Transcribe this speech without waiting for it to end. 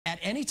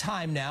any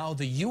time now,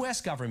 the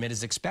U.S. government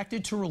is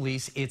expected to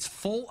release its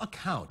full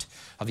account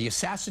of the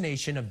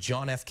assassination of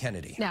John F.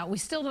 Kennedy. Now, we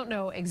still don't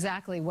know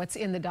exactly what's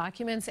in the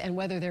documents and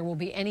whether there will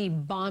be any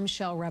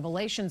bombshell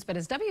revelations, but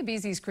as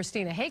WBZ's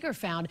Christina Hager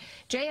found,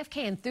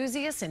 JFK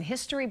enthusiasts and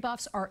history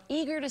buffs are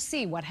eager to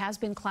see what has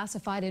been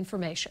classified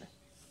information.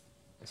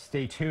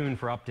 Stay tuned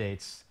for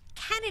updates.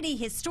 Kennedy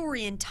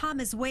historian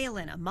Thomas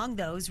Whalen among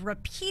those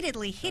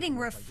repeatedly hitting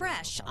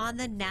refresh on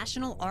the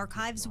National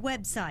Archives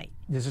website.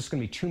 There's just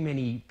going to be too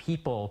many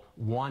people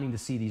wanting to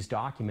see these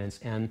documents,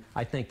 and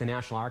I think the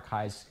National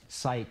Archives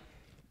site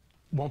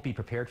won't be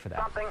prepared for that.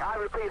 Something, I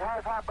repeat,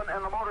 has happened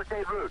in the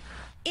motorcade route.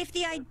 If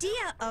the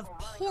idea of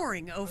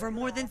poring over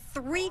more than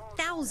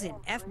 3,000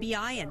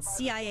 FBI and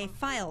CIA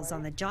files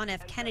on the John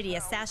F. Kennedy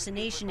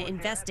assassination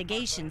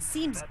investigation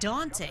seems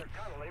daunting,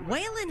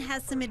 Whalen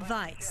has some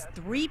advice,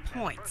 3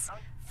 points.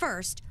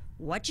 First,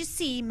 what you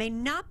see may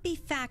not be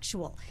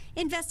factual.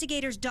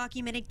 Investigators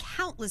documented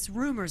countless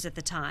rumors at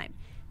the time.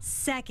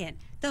 Second,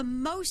 the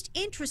most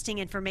interesting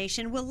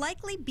information will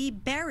likely be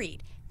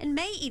buried and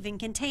may even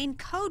contain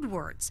code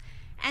words.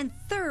 And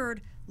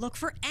third, look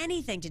for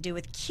anything to do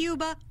with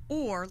Cuba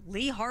or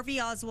Lee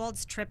Harvey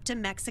Oswald's trip to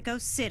Mexico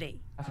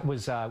City.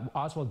 Was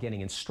Oswald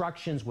getting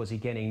instructions? Was he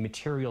getting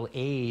material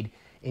aid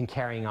in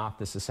carrying off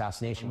this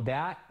assassination?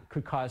 That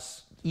could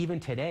cause, even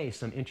today,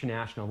 some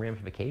international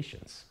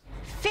ramifications.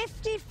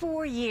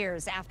 54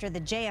 years after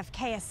the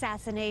JFK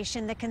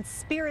assassination, the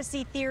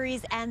conspiracy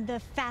theories and the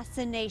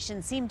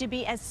fascination seem to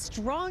be as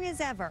strong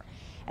as ever,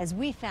 as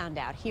we found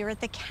out here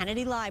at the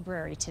Kennedy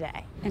Library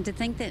today. And to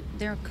think that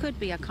there could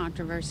be a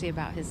controversy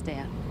about his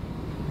death,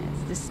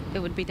 it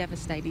would be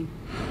devastating.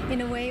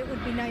 In a way, it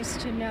would be nice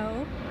to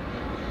know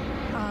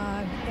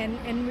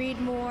and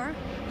read more,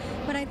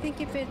 but I think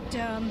if it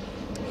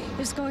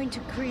is going to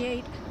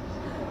create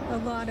a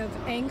lot of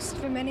angst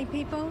for many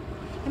people,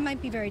 it might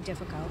be very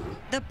difficult.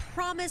 The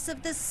promise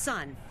of the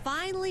sun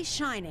finally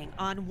shining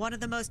on one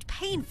of the most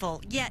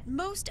painful yet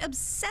most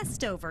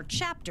obsessed over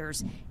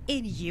chapters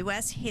in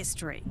U.S.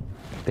 history.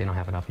 They don't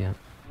have enough yet.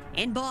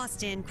 In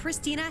Boston,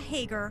 Christina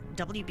Hager,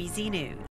 WBZ News.